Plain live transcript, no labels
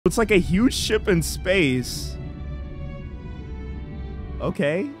It's like a huge ship in space.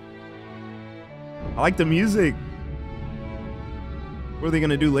 Okay. I like the music. What are they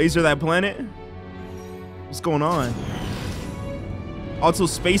gonna do? Laser that planet? What's going on? Also,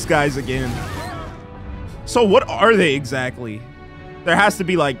 space guys again. So what are they exactly? There has to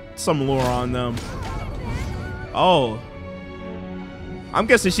be like some lore on them. Oh. I'm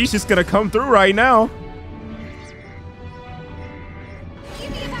guessing she's just gonna come through right now.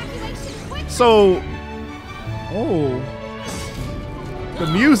 So, oh, the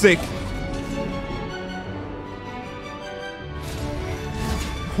music.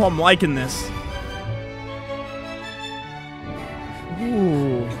 Oh, I'm liking this.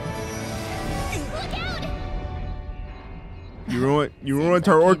 Ooh. You ruined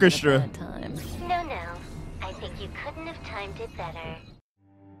her orchestra. No. I think you couldn't have timed it better.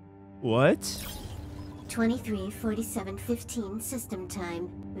 What? 23:47:15 system time.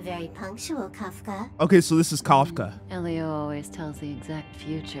 Very punctual, Kafka. Okay, so this is Kafka. Elio always tells the exact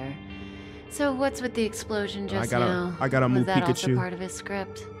future. So what's with the explosion just now? I gotta move Was that Pikachu. also part of his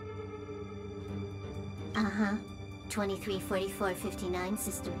script? Uh-huh. 23:44:59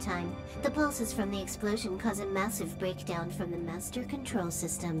 system time. The pulses from the explosion cause a massive breakdown from the master control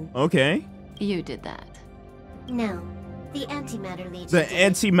system. Okay. You did that. No. The Antimatter Legion. The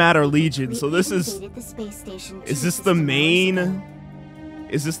Antimatter Legion. So this is the space station is this the main?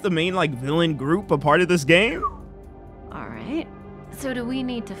 Is this the main like villain group a part of this game? All right. So do we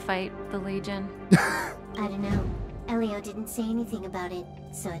need to fight the Legion? I don't know. Elio didn't say anything about it,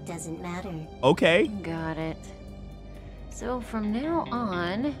 so it doesn't matter. Okay. Got it. So from now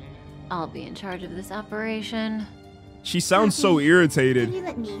on, I'll be in charge of this operation. She sounds so irritated. Can you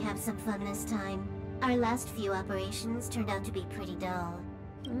let me have some fun this time? Our last few operations turned out to be pretty dull.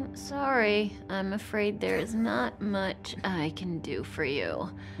 Sorry, I'm afraid there is not much I can do for you.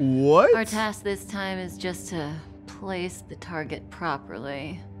 What? Our task this time is just to place the target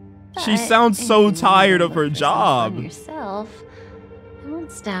properly. She But sounds so if you tired of look her for some job. fun yourself, I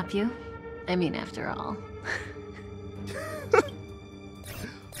won't stop you. I mean, after all.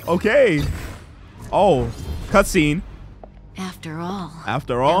 Okay. Oh, cutscene. After all.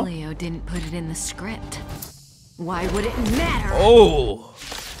 After all? Elio didn't put it in the script. Why would it matter? Oh.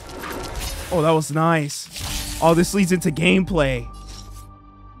 Oh, that was nice. Oh, this leads into gameplay.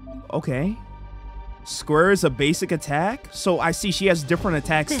 Okay. Square is a basic attack? So I see she has different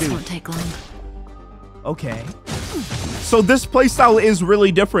attacks This too. won't take long. Okay. So this playstyle is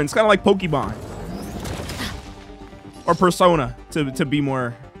really different. It's kind of like Pokemon. Or Persona, to be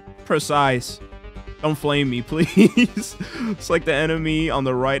more precise. Don't flame me, please. Select the enemy on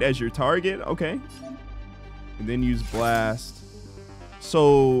the right as your target. Okay. And then use blast.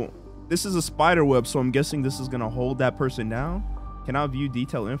 So this is a spider web, so I'm guessing this is gonna hold that person down. Cannot view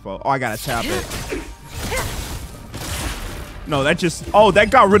detailed info. Oh, I gotta tap it. No, that just, oh, that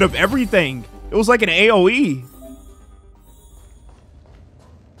got rid of everything. It was like an AoE.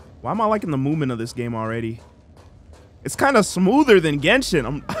 Why am I liking the movement of this game already? It's kind of smoother than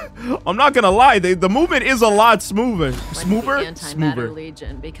Genshin. I'm not gonna lie, the movement is a lot smoother. Smoother? When did the Antimatter Smoother.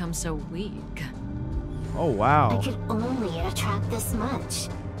 Legion become so weak? Oh wow. I could only attract this much.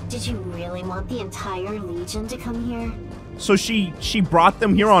 Did you really want the entire Legion to come here? So she brought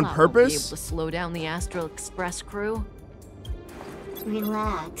them here on Slot won't be able purpose? to slow down the Astral Express crew?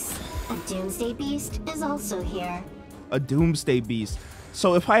 Relax. A Doomsday Beast is also here. A Doomsday Beast.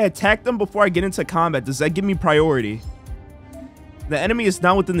 So if I attack them before I get into combat, does that give me priority? The enemy is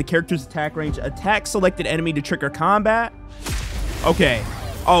now within the character's attack range. Attack selected enemy to trigger combat. Okay.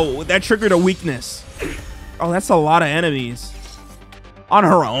 Oh, that triggered a weakness. Oh, that's a lot of enemies. On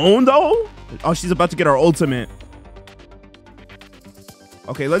her own, though? Oh, she's about to get her ultimate.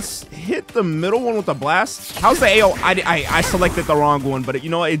 Okay, let's hit the middle one with the blast. How's the AO? I selected the wrong one, but you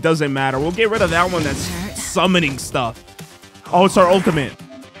know what? It doesn't matter. We'll get rid of that one that's summoning stuff. Oh, it's our ultimate.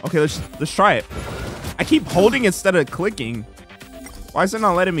 Okay, let's try it. I keep holding instead of clicking. Why is it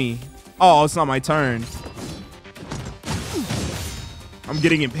not letting me? Oh, it's not my turn. I'm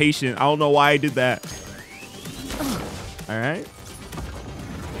getting impatient. I don't know why I did that. All right.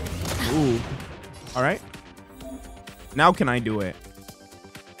 Ooh. All right. Now can I do it?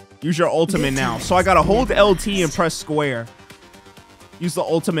 Use your ultimate now. So I gotta hold LT and press square. Use the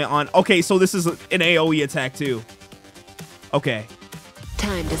ultimate on. Okay, so this is an AoE attack too. Okay.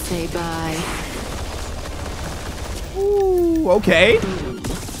 Time to say bye. Ooh, okay.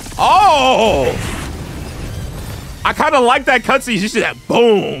 Oh! I kind of like that cutscene. You see that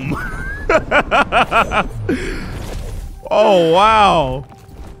boom. Oh, wow.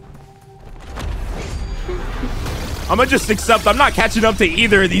 I'ma just accept I'm not catching up to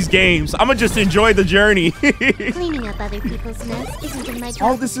either of these games. I'ma just enjoy the journey. Cleaning up other people's mess isn't in my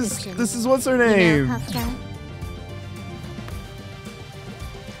job Oh, this is what's her name? You know, Hofstra?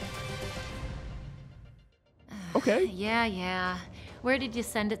 Okay. Yeah. Where did you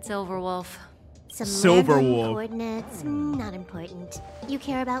send it, Silverwolf? Some Silverwolf. random coordinates, not important. You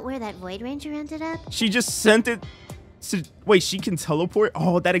care about where that Void Ranger ended up? She just sent it. Wait, she can teleport?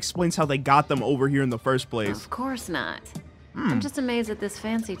 Oh, that explains how they got them over here in the first place. Of course not. I'm just amazed at this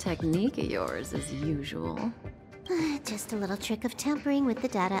fancy technique of yours, as usual. Just a little trick of tampering with the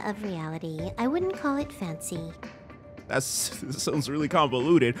data of reality. I wouldn't call it fancy. That sounds really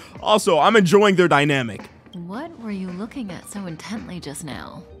convoluted. Also, I'm enjoying their dynamic. What were you looking at so intently just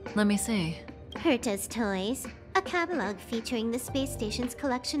now? Let me see. Herta's Toys. A catalog featuring the space station's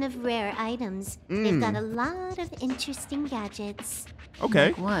collection of rare items. They've got a lot of interesting gadgets. Okay.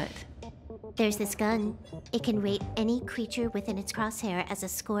 Like what? There's this gun. It can rate any creature within its crosshair as a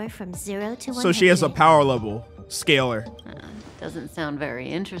score from 0 to 100. So she has a power level scaler. Doesn't sound very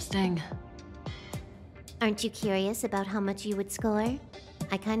interesting. Aren't you curious about how much you would score?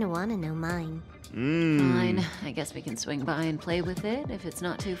 I kind of want to know mine. Fine. I guess we can swing by and play with it if it's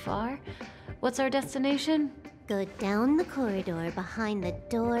not too far. What's our destination? Go down the corridor behind the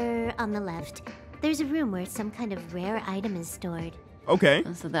door on the left. There's a room where some kind of rare item is stored. Okay.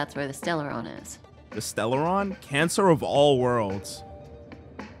 So that's where the Stellaron is. The Stellaron? Cancer of all worlds.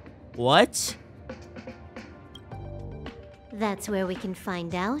 What? That's where we can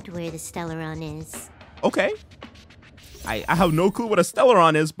find out where the Stellaron is. Okay. I have no clue what a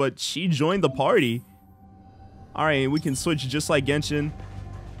Stellaron is, but she joined the party. Alright, we can switch just like Genshin.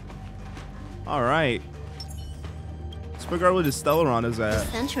 Alright. Let's figure out where the Stellaron is The at.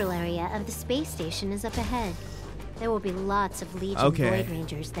 central area of the space station is up ahead. There will be lots of Legion Okay. Void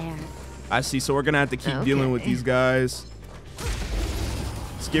Rangers there. I see, so we're gonna have to keep Okay. dealing with these guys.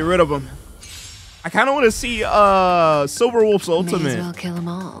 Let's get rid of them. I kind of want to see Silverwolf's May ultimate. as well kill them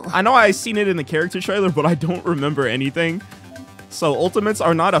all. I know I've seen it in the character trailer, but I don't remember anything. So ultimates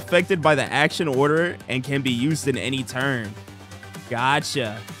are not affected by the action order and can be used in any turn.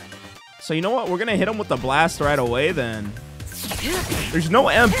 Gotcha. So you know what? We're going to hit him with the blast right away then. There's no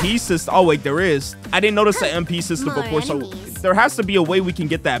MP system. Oh, wait, there is. I didn't notice the MP system More before, so enemies. there has to be a way we can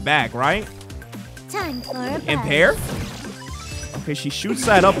get that back, right? Time for a In buzz. pair? Okay, she shoots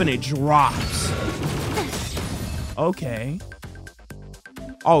that up and it drops. Okay.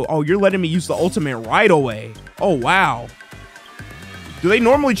 Oh, you're letting me use the ultimate right away. Oh, wow. Do they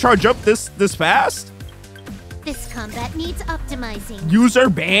normally charge up this fast? This combat needs optimizing. User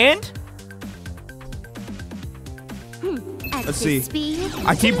banned? At Let's this see. Speed,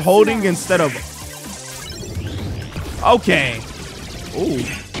 I keep too holding slow. instead of... Okay. Ooh.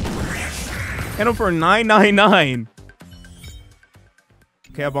 Hit him for $9.99.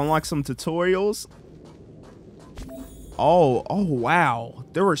 Okay, I've unlocked some tutorials. Oh, wow.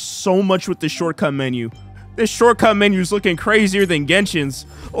 There was so much with the shortcut menu. This shortcut menu is looking crazier than Genshin's.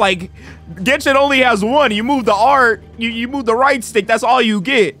 Like, Genshin only has one. You move the R, you move the right stick. That's all you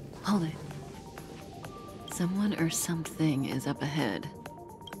get. Hold it. Someone or something is up ahead.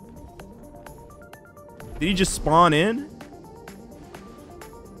 Did he just spawn in?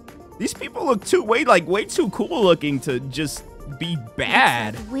 These people look way too cool looking to just be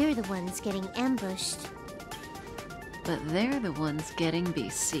bad. Looks like we're the ones getting ambushed. But they're the ones getting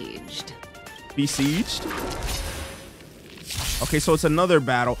besieged. Besieged? Okay, so it's another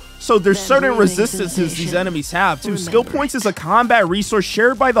battle. So there's That certain moving resistances these sensation. enemies have too. Skill Remember. points is a combat resource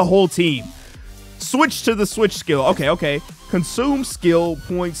shared by the whole team. Switch to the switch skill. Okay. Consume skill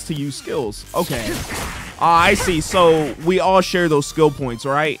points to use skills. Okay. I see. So we all share those skill points,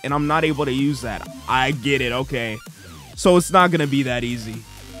 right? And I'm not able to use that. I get it. Okay. So it's not going to be that easy.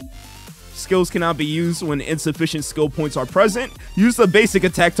 Skills cannot be used when insufficient skill points are present. Use the basic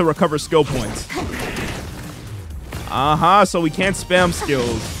attack to recover skill points. So we can't spam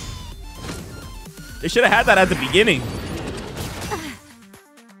skills. They should have had that at the beginning.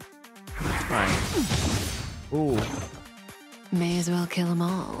 Alright. Ooh. May as well kill them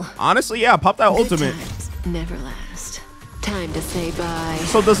all. Honestly, yeah, pop that Good ultimate. times never last. Time to say bye.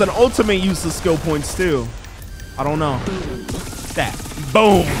 So does an ultimate use the skill points too? I don't know. That.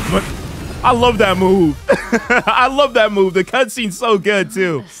 Boom. I love that move. I love that move. The cutscene's so good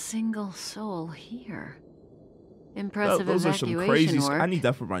too. Not a single soul here. Impressive Those are some evacuation crazy. work. I need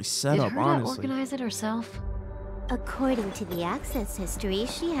that for my Did setup, Herta honestly. organize it herself? According to the access history,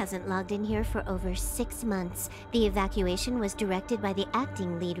 she hasn't logged in here for over 6 months. The evacuation was directed by the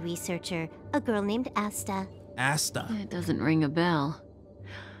acting lead researcher, a girl named Asta. Asta. It doesn't ring a bell.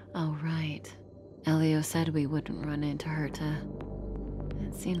 Oh, right. Elio said we wouldn't run into Herta.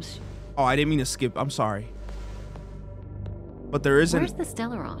 It seems... Oh, I didn't mean to skip. I'm sorry. But there isn't... Where's the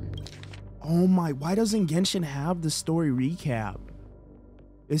Stellaron? Oh my, why doesn't Genshin have the story recap?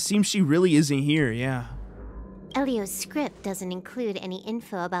 It seems she really isn't here, yeah. Elio's script doesn't include any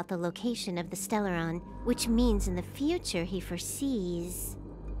info about the location of the Stellaron, which means in the future he foresees...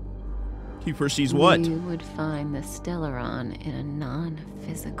 He foresees what? We would find the Stellaron in a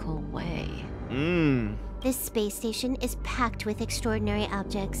non-physical way. This space station is packed with extraordinary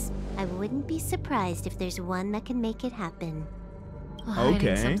objects. I wouldn't be surprised if there's one that can make it happen.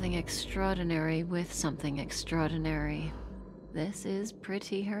 Hiding something extraordinary with something extraordinary. This is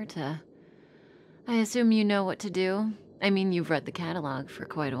pretty Herta. I assume you know what to do. I mean, you've read the catalog for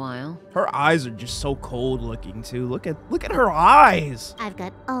quite a while. Her eyes are just so cold looking too. Look at her eyes. I've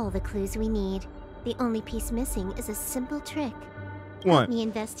got all the clues we need. The only piece missing is a simple trick. What? Help me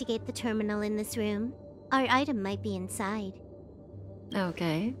investigate the terminal in this room. Our item might be inside.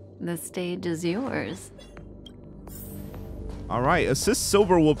 Okay, the stage is yours. All right, assist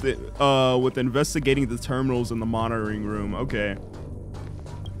Silverwolf with investigating the terminals in the monitoring room. Okay.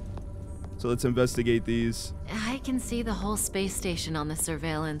 So let's investigate these. I can see the whole space station on the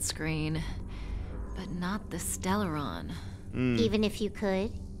surveillance screen, but not the Stellaron. Even if you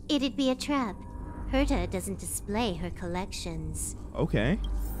could, it'd be a trap. Herta doesn't display her collections. Okay.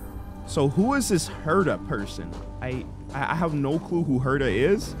 So who is this Herta person? I have no clue who Herta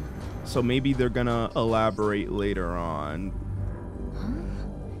is. So maybe they're gonna elaborate later on.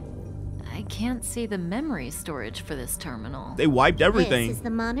 I can't see the memory storage for this terminal. They wiped everything. This is the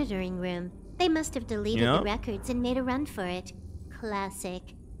monitoring room. They must have deleted Yep. the records and made a run for it. Classic.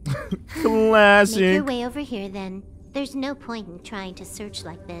 Classic. Make your way over here then. There's no point in trying to search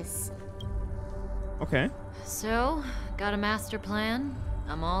like this. Okay. So, got a master plan?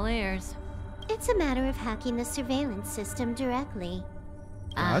 I'm all ears. It's a matter of hacking the surveillance system directly.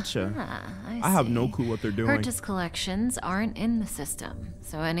 Gotcha. I I have see. no clue what they're doing. Herta's collections aren't in the system,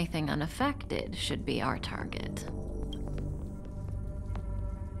 so anything unaffected should be our target.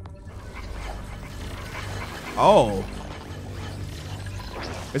 Oh.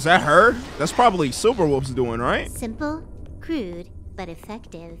 Is that her? That's probably Silverwolf's doing, right? Simple, crude, but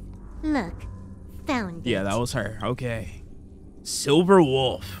effective. Look, found it. Yeah, that was her. Okay.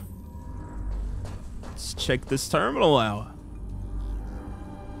 Silverwolf. Let's check this terminal out.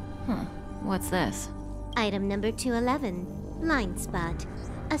 What's this? Item number 211, line spot.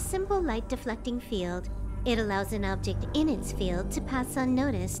 A simple light deflecting field. It allows an object in its field to pass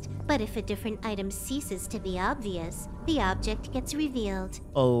unnoticed, but if a different item ceases to be obvious, the object gets revealed.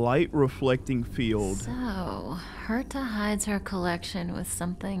 A light reflecting field. So, Herta hides her collection with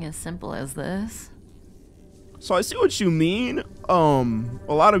something as simple as this? So I see what you mean. A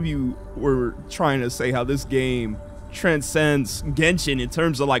lot of you were trying to say how this game transcends Genshin in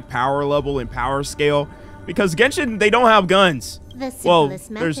terms of like power level and power scale, because Genshin, they don't have guns. The Well, simplest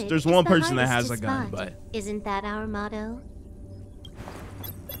there's method there's is one the person that hardest has to a gun, spot. but Isn't that our motto?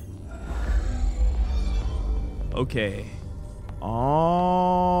 okay.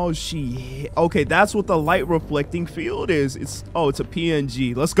 Oh, okay, that's what the light reflecting field is. It's a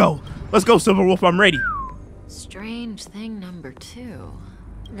PNG. Let's go, Silverwolf, I'm ready. Strange thing number 2.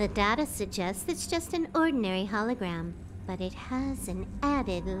 The data suggests it's just an ordinary hologram, but it has an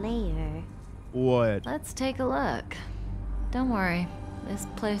added layer. What? Let's take a look. Don't worry, this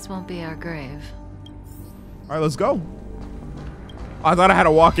place won't be our grave. All right, let's go. I thought I had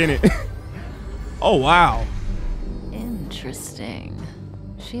to walk in it. Oh, wow. Interesting.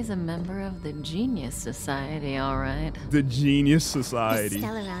 She's a member of the Genius Society, all right. The Genius The Society.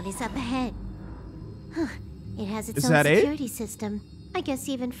 Stellaron is up ahead. Huh. It has its Is own that it? security system. I guess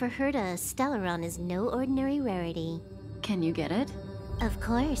even for Herta, a Stellaron is no ordinary rarity. Can you get it? Of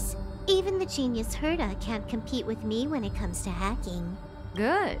course. Even the genius Herta can't compete with me when it comes to hacking.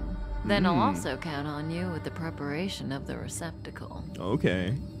 Good. Then I'll also count on you with the preparation of the receptacle.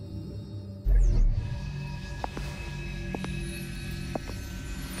 Okay.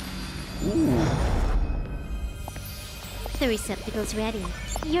 Ooh. The receptacle's ready.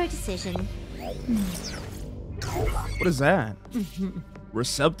 Your decision. What is that?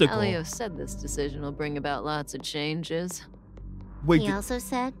 Receptacle. Elio said this decision will bring about lots of changes. Wait, He also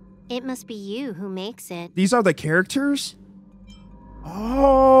said, it must be you who makes it. these are the characters?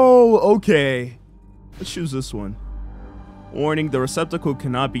 Oh, okay. Let's choose this one. Warning, the receptacle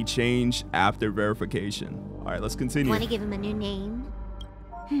cannot be changed after verification. All right, let's continue. Want to give him a new name?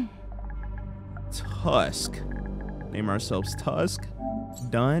 Tusk. Name ourselves Tusk.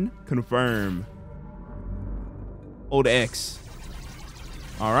 Done. Confirm. Old X.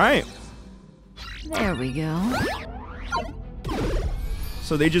 All right. There we go.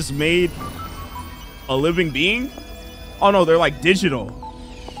 So they just made a living being? Oh no, they're like digital.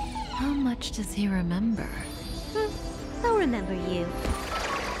 How much does he remember? I'll remember you.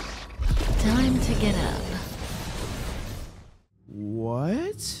 Time to get up.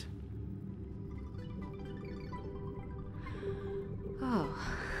 What? Oh.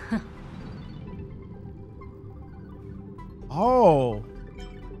 Oh.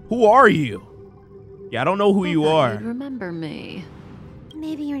 Who are you? Yeah, I don't know who you are. You'd remember me.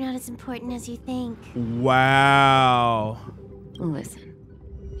 Maybe you're not as important as you think. Wow. Listen,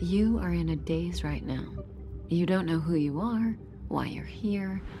 you are in a daze right now. You don't know who you are, why you're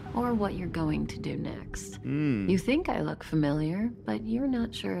here, or what you're going to do next. You think I look familiar, but you're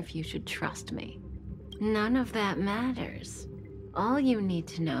not sure if you should trust me. None of that matters. All you need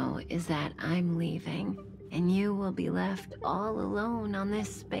to know is that I'm leaving, and you will be left all alone on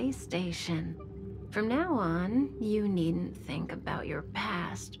this space station. From now on, you needn't think about your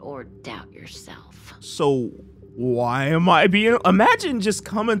past or doubt yourself. So why am I being... Imagine just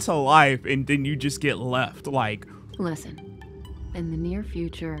coming to life and then you just get left, like... Listen, in the near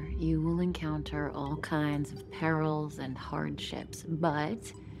future, you will encounter all kinds of perils and hardships,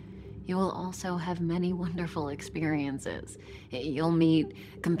 but you will also have many wonderful experiences. You'll meet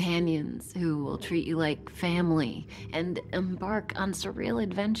companions who will treat you like family and embark on surreal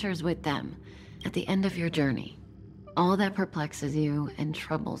adventures with them. At the end of your journey, all that perplexes you and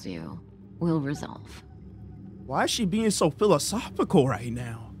troubles you will resolve. Why is she being so philosophical right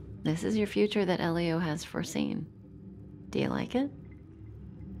now? This is your future that Elio has foreseen. Do you like it?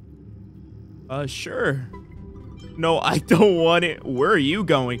 Sure. No, I don't want it. Where are you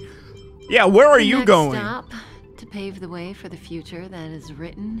going? Yeah, where are you going? Stop to pave the way for the future that is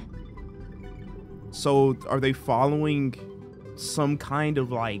written. So, are they following some kind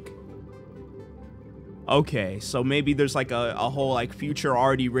of like... Okay, so maybe there's like a whole like future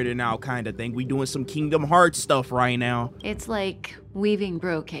already written out kind of thing. We doing some Kingdom Hearts stuff right now. It's like weaving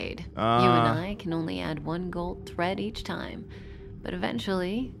brocade. You and I can only add one gold thread each time, but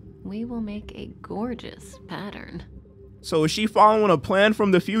eventually we will make a gorgeous pattern. So is she following a plan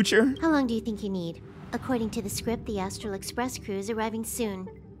from the future? How long do you think you need? According to the script, the Astral Express crew is arriving soon.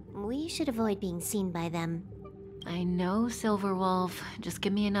 We should avoid being seen by them. I know, Silverwolf. Just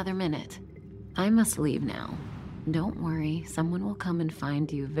give me another minute. I must leave now. Don't worry, someone will come and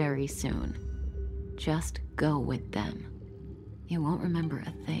find you very soon. Just go with them. You won't remember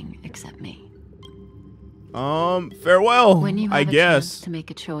a thing except me. Farewell, When you have I a guess. chance to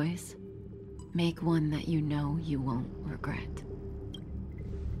make a choice, make one that you know you won't regret.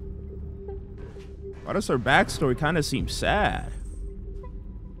 Why does her backstory kind of seem sad?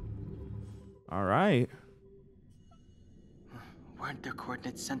 All right. Weren't their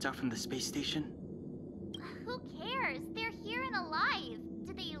coordinates sent out from the space station? Who cares? They're here and alive.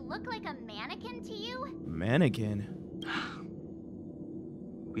 Do they look like a mannequin to you? Mannequin.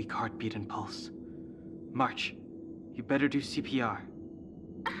 Weak heartbeat and pulse. March, you better do CPR.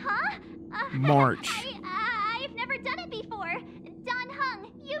 Huh? March. I've never done it before. Don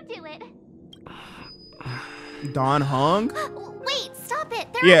Hung, you do it. Don Hung? Wait, stop it.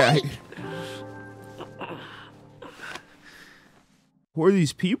 They're Yeah. awake. Who are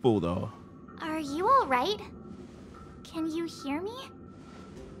these people, though? Are you all right? Can you hear me?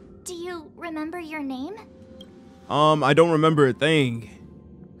 Do you remember your name? I don't remember a thing.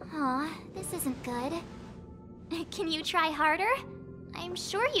 Aw, this isn't good. Can you try harder? I'm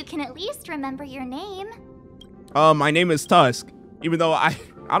sure you can at least remember your name. My name is Tusk. Even though I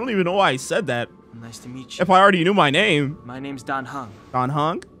don't even know why I said that. Nice to meet you. If I already knew my name. My name's Don Hung, Don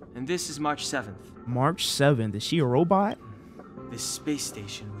Hung? and this is March 7th. March 7th. Is she a robot? This space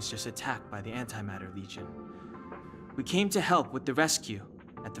station was just attacked by the Antimatter Legion. We came to help with the rescue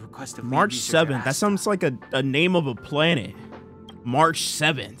at the request of March lead researcher 7th. That Asta. sounds like a name of a planet. March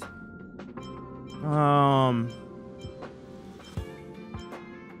 7th.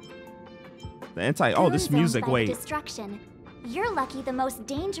 The anti... Oh, this Goons owned music, by wait. Destruction. You're lucky the most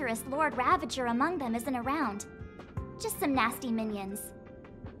dangerous Lord Ravager among them isn't around. Just some nasty minions.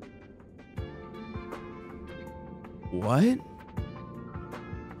 What?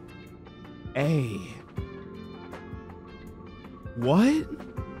 Hey. What?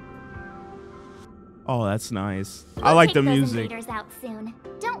 Oh, that's nice. I We'll like take the those music. invaders out soon.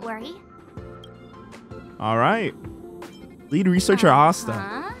 Don't worry. All right. Lead researcher Asta.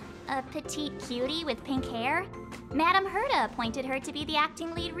 Huh? A petite cutie with pink hair? Madame Herta appointed her to be the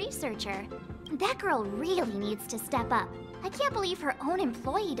acting lead researcher. That girl really needs to step up. I can't believe her own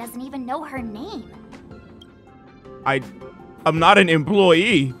employee doesn't even know her name. I'm not an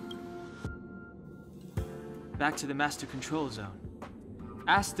employee. back to the Master Control Zone.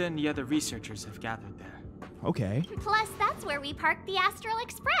 Asta and the other researchers have gathered there. Okay. Plus, that's where we parked the Astral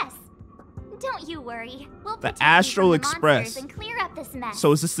Express. Don't you worry. We'll The protect you Astral from the Express. monsters and clear up this mess.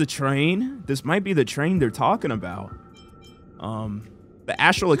 So is this the train? This might be the train they're talking about. The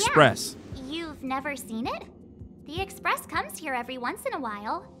Astral Express. You've never seen it? The Express comes here every once in a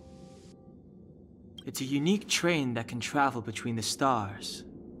while. It's a unique train that can travel between the stars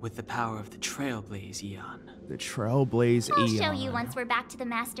with the power of the Trailblaze Eon. The Trailblaze I'll Eon. show you once we're back to the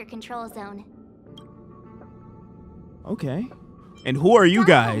Master Control Zone. Okay. And who are you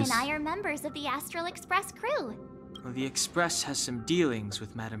Donovan guys? and I are members of the Astral Express crew. Well, the Express has some dealings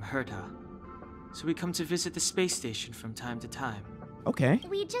with Madame Herta, so we come to visit the space station from time to time. Okay.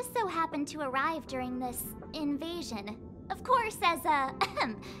 We just so happened to arrive during this invasion. Of course, as a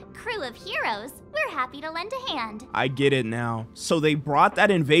crew of heroes, we're happy to lend a hand. I get it now. So they brought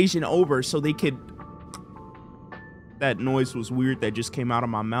that invasion over so they could... That noise was weird that just came out of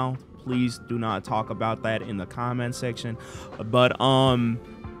my mouth. Please do not talk about that in the comment section. But,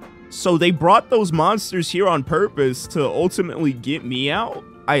 so they brought those monsters here on purpose to ultimately get me out,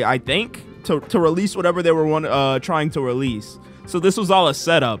 I think, to release whatever they were trying to release. So this was all a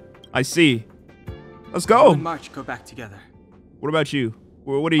setup. I see. Let's You go. and March go back together. What about you?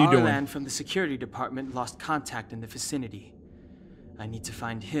 What are you doing? Arlan from the security department lost contact in the vicinity. I need to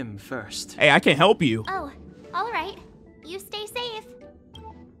find him first. Hey, I can help you. Oh, all right. You stay safe.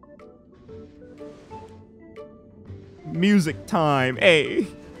 Music time. Hey.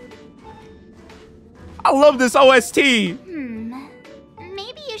 I love this OST.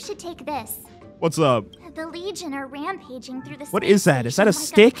 Maybe you should take this. What's up? The Legion are rampaging through the What space is that? Is that a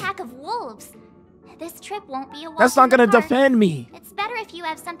station stick? like a pack of wolves. This trip won't be a walk That's not in the gonna park. defend me. It's better if you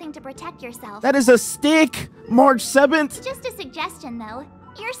have something to protect yourself. That is a stick. March 7th. Just a suggestion, though.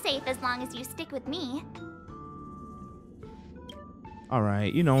 You're safe as long as you stick with me. All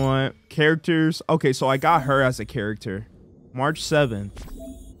right. You know what? Characters. Okay, so I got her as a character. March 7th.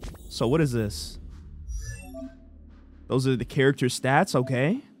 So what is this? Those are the character stats.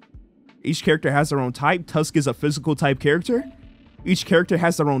 Okay. Each character has their own type. Tusk is a physical type character. Each character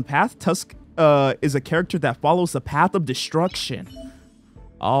has their own path. Tusk is a character that follows the path of destruction.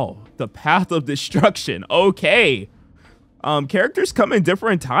 Oh, the path of destruction. Okay. Characters come in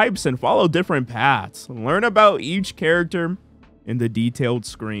different types and follow different paths. Learn about each character in the detailed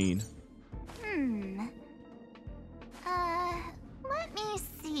screen. Let me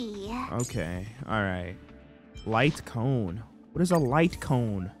see. Okay. All right. Light cone. What is a light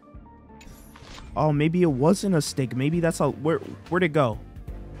cone? Oh, maybe it wasn't a stick. Maybe that's a... Where'd it go?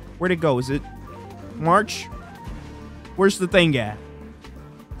 Where'd it go? Is it... March? Where's the thing at?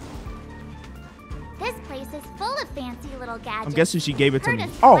 This place is full of fancy little gadgets. I'm guessing she gave it to me.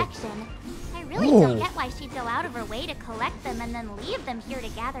 Herta's Oh! collection. I really don't get why she'd go out of her way to collect them and then leave them here to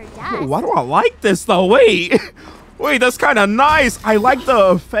gather dust. Why do I like this, though? Wait. Wait, that's kind of nice. I like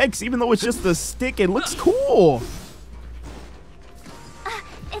the effects. Even though it's just a stick, it looks cool.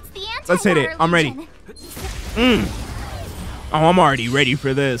 It's the Let's hit it. Antimatter I'm ready. Legion. Oh, I'm already ready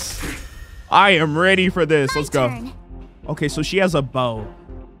for this. I am ready for this. Let's go. Turn. Okay, so she has a bow.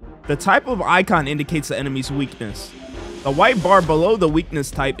 The type of icon indicates the enemy's weakness. The white bar below the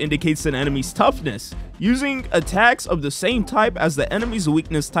weakness type indicates an enemy's toughness. Using attacks of the same type as the enemy's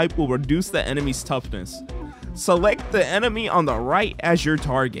weakness type will reduce the enemy's toughness. Select the enemy on the right as your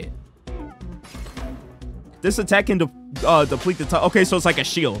target. This attack can deplete the... Okay, so it's like a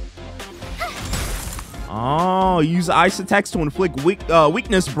shield. Oh, use ice attacks to inflict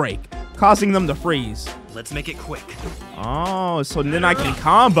weakness break, causing them to freeze. Let's make it quick. Oh, so then I can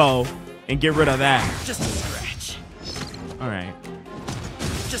combo and get rid of that. Just a scratch. All right.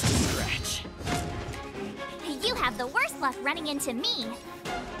 Just a scratch. You have the worst luck running into me.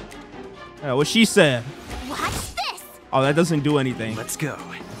 What she said. Watch this. Oh, that doesn't do anything. Let's go.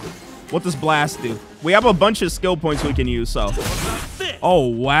 What does blast do? We have a bunch of skill points we can use, so. Oh,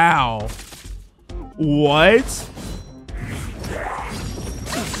 wow. What?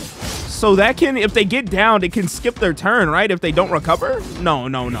 So that can, if they get down, they can skip their turn, right? If they don't recover? No,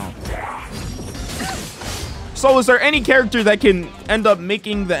 no, no. So is there any character that can end up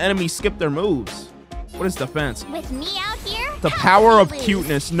making the enemy skip their moves? What is defense? With me out here? The how power can of you lose?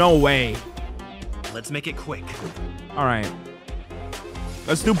 cuteness. No way. Let's make it quick. All right.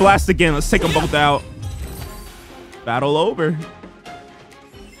 Let's do blast again. Let's take them both out. Battle over.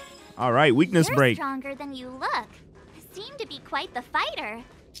 All right, weakness You're break. stronger than you look. Seem to be quite the fighter.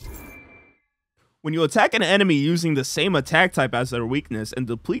 When you attack an enemy using the same attack type as their weakness and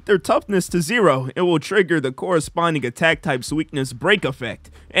deplete their toughness to 0, it will trigger the corresponding attack type's weakness break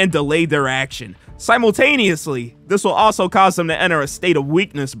effect and delay their action. Simultaneously, this will also cause them to enter a state of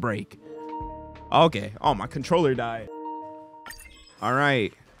weakness break. Okay. Oh, my controller died. All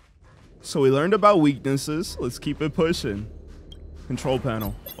right. So we learned about weaknesses. Let's keep it pushing. Control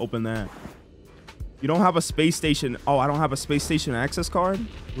panel. Open that. You don't have a space station. Oh, I don't have a space station access card?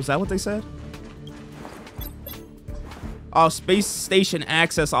 Was that what they said? Oh, space station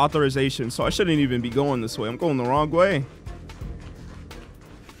access authorization. So I shouldn't even be going this way. I'm going the wrong way.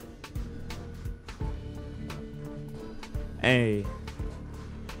 Hey.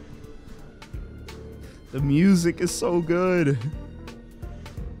 The music is so good.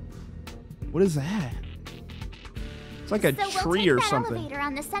 What is that? It's like a tree or something. We'll take that elevator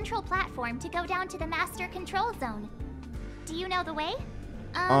on the central platform to go down to the master control zone. Do you know the way?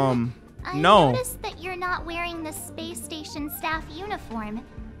 I no. noticed that you're not wearing the space station staff uniform.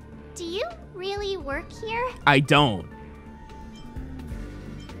 Do you really work here? I don't.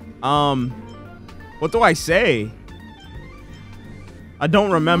 What do I say? I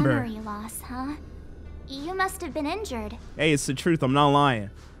don't remember. Memory loss, huh? You must have been injured. Hey, it's the truth. I'm not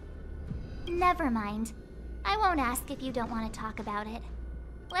lying. Never mind. I won't ask if you don't want to talk about it.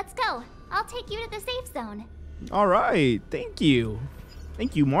 Let's go. I'll take you to the safe zone. All right. Thank you.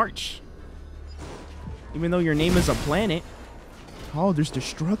 Thank you, March. Even though your name is a planet. Oh, there's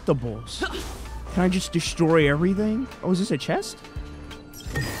destructibles. Can I just destroy everything? Oh, is this a chest?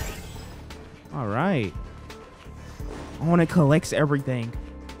 All right. I want to collect everything.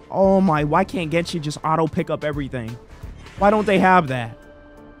 Oh my, why can't Genshin just auto pick up everything? Why don't they have that?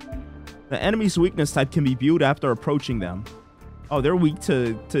 The enemy's weakness type can be viewed after approaching them. Oh, they're weak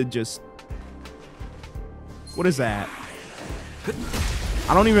to just... What is that?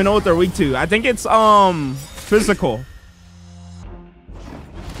 I don't even know what they're weak to. I think it's physical.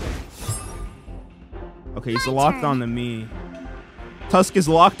 Okay, he's locked on to me. Tusk is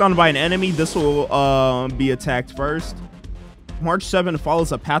locked on by an enemy. This will be attacked first. March 7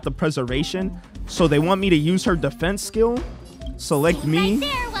 follows a path of preservation, so they want me to use her defense skill. Select me. Right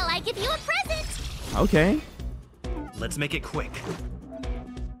there while I give you a present. Okay. Let's make it quick.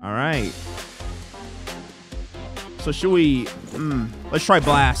 All right. So should we? Let's try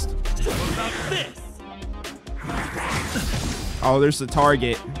blast. What about this? Oh, there's the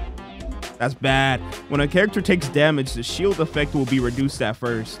target. That's bad. When a character takes damage, the shield effect will be reduced at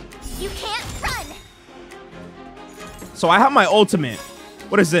first. You can't run. So I have my ultimate.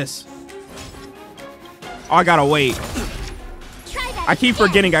 What is this? Oh, I gotta wait. Try that I keep again.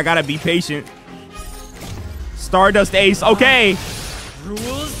 forgetting I gotta be patient. Stardust Ace. Okay.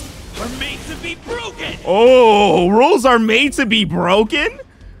 Rules are made to be broken. Oh, rules are made to be broken?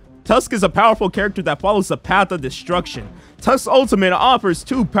 Tusk is a powerful character that follows the path of destruction. Tusk's ultimate offers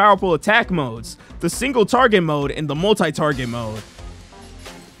 2 powerful attack modes, the single target mode and the multi-target mode.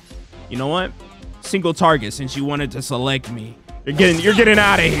 You know what? Single target, since you wanted to select me. You're getting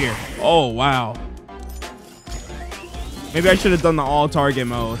out of here. Oh, wow. Maybe I should have done the all target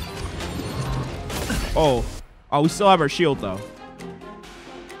mode. Oh, we still have our shield though.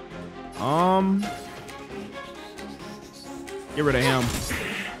 Get rid of him.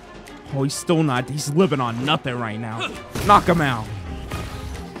 Oh, he's still not. He's living on nothing right now. Knock him out.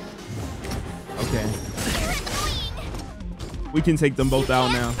 Okay. We can take them both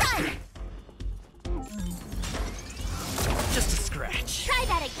out now. Just a scratch. Try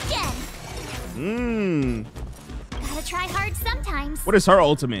that again. Gotta try hard sometimes. What is her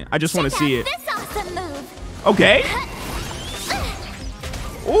ultimate? I just want to see it. This awesome move. Okay.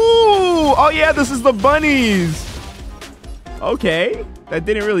 Ooh. Oh yeah, this is the bunnies. Okay. That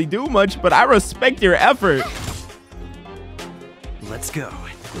didn't really do much, but I respect your effort. Let's go.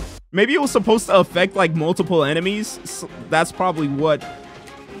 Maybe it was supposed to affect like multiple enemies. So that's probably what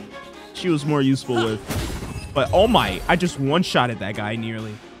she was more useful with. But oh my, I just one-shotted that guy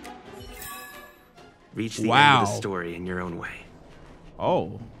nearly. Reach the end Wow. of the story in your own way.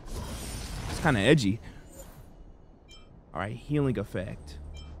 Oh. It's kind of edgy. All right, healing effect.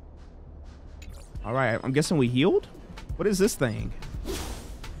 All right, I'm guessing we healed? What is this thing?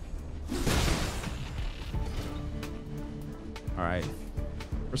 All right.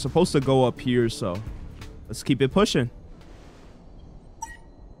 We're supposed to go up here, so let's keep it pushing.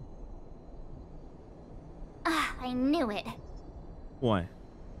 I knew it. What?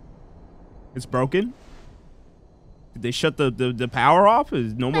 It's broken? Did they shut the power off?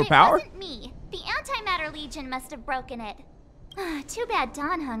 Is no more But power? it wasn't me. The Antimatter Legion must have broken it. Too bad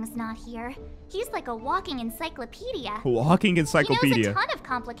Don Hung's not here. He's like a walking encyclopedia. Walking He encyclopedia. knows a ton of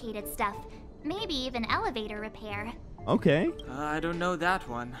complicated stuff. Maybe even elevator repair. Okay. I don't know that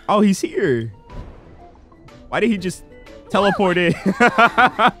one. Oh, he's here. Why did he just teleport in?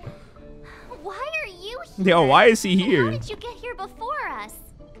 Why are you here? Yo, why is he here? How did you get here before us?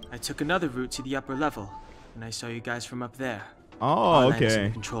 I took another route to the upper level, and I saw you guys from up there. Oh, Arlan is in the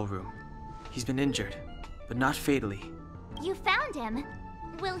okay. control room. He's been injured, but not fatally. You found him.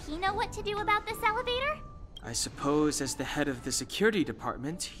 Will he know what to do about this elevator? I suppose as the head of the security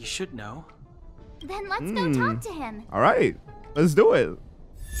department, he should know. Then let's go talk to him. All right, let's do it.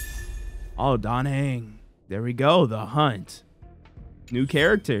 Oh, Donang. There we go. The hunt. New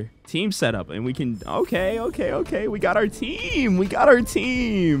character. Team setup. And we can... Okay. We got our team.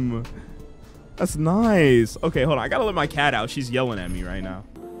 That's nice. Okay, hold on. I gotta let my cat out. She's yelling at me right now.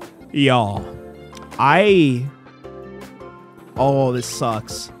 Y'all. Oh, this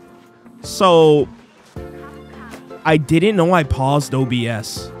sucks. So... I didn't know I paused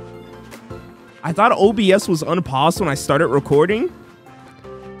OBS. I thought OBS was unpaused when I started recording.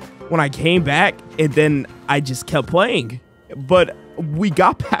 When I came back, and then I just kept playing. But we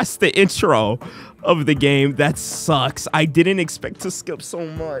got past the intro of the game. That sucks. I didn't expect to skip so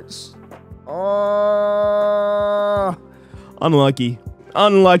much. Unlucky.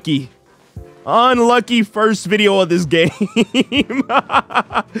 Unlucky first video of this game.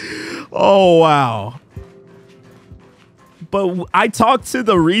 Oh, wow. But I talked to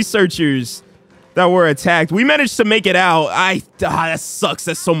the researchers that were attacked. We managed to make it out. That sucks.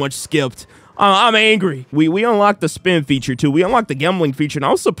 That's so much skipped. I'm angry. We unlocked the spin feature too. We unlocked the gambling feature, and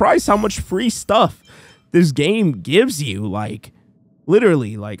I was surprised how much free stuff this game gives you. Like,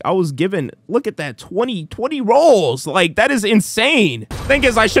 literally, like I was given, look at that, 20 rolls. Like, that is insane. Thing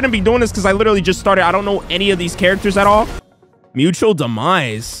is, I shouldn't be doing this because I literally just started. I don't know any of these characters at all. Mutual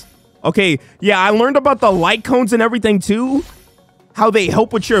demise. Okay, yeah, I learned about the light cones and everything too. How they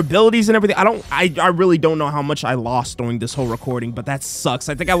help with your abilities and everything. I really don't know how much I lost during this whole recording, but that sucks.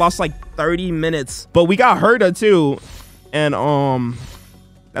 I think I lost like 30 minutes. But we got Herta too. And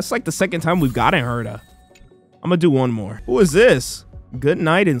that's like the second time we've gotten Herta. I'm gonna do one more. Who is this? Good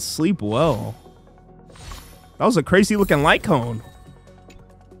night and sleep well. That was a crazy looking light cone.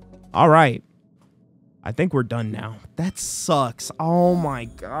 All right. I think we're done now. That sucks. Oh my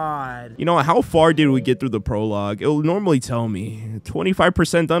god. You know, how far did we get through the prologue? It'll normally tell me.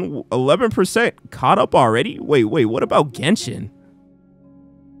 25% done, 11% caught up already? Wait, what about Genshin?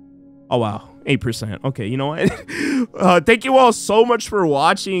 Oh wow, 8%. Okay, you know what? Thank you all so much for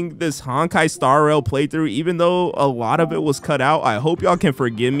watching this Honkai Star Rail playthrough. Even though a lot of it was cut out, I hope y'all can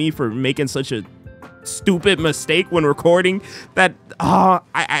forgive me for making such a stupid mistake when recording. That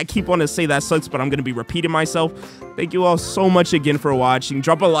I keep wanting to say that sucks, but I'm gonna be repeating myself. Thank you all so much again for watching.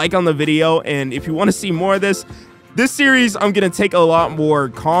 Drop a like on the video, and if you want to see more of this series, I'm gonna take a lot more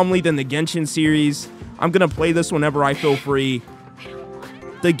calmly than the Genshin series. I'm gonna play this whenever I feel free.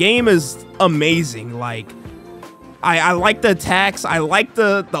 The game is amazing. Like, I like the attacks, I like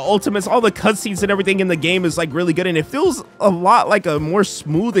the ultimates, all the cutscenes and everything in the game is like really good, and it feels a lot like a more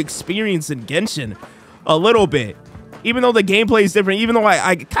smooth experience in Genshin, a little bit. Even though the gameplay is different, even though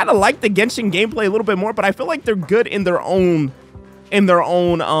I kind of like the Genshin gameplay a little bit more, but I feel like they're good in their own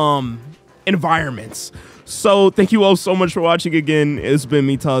environments. So thank you all so much for watching again. It's been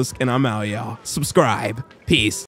me, Tusk, and I'm out, y'all. Subscribe. Peace.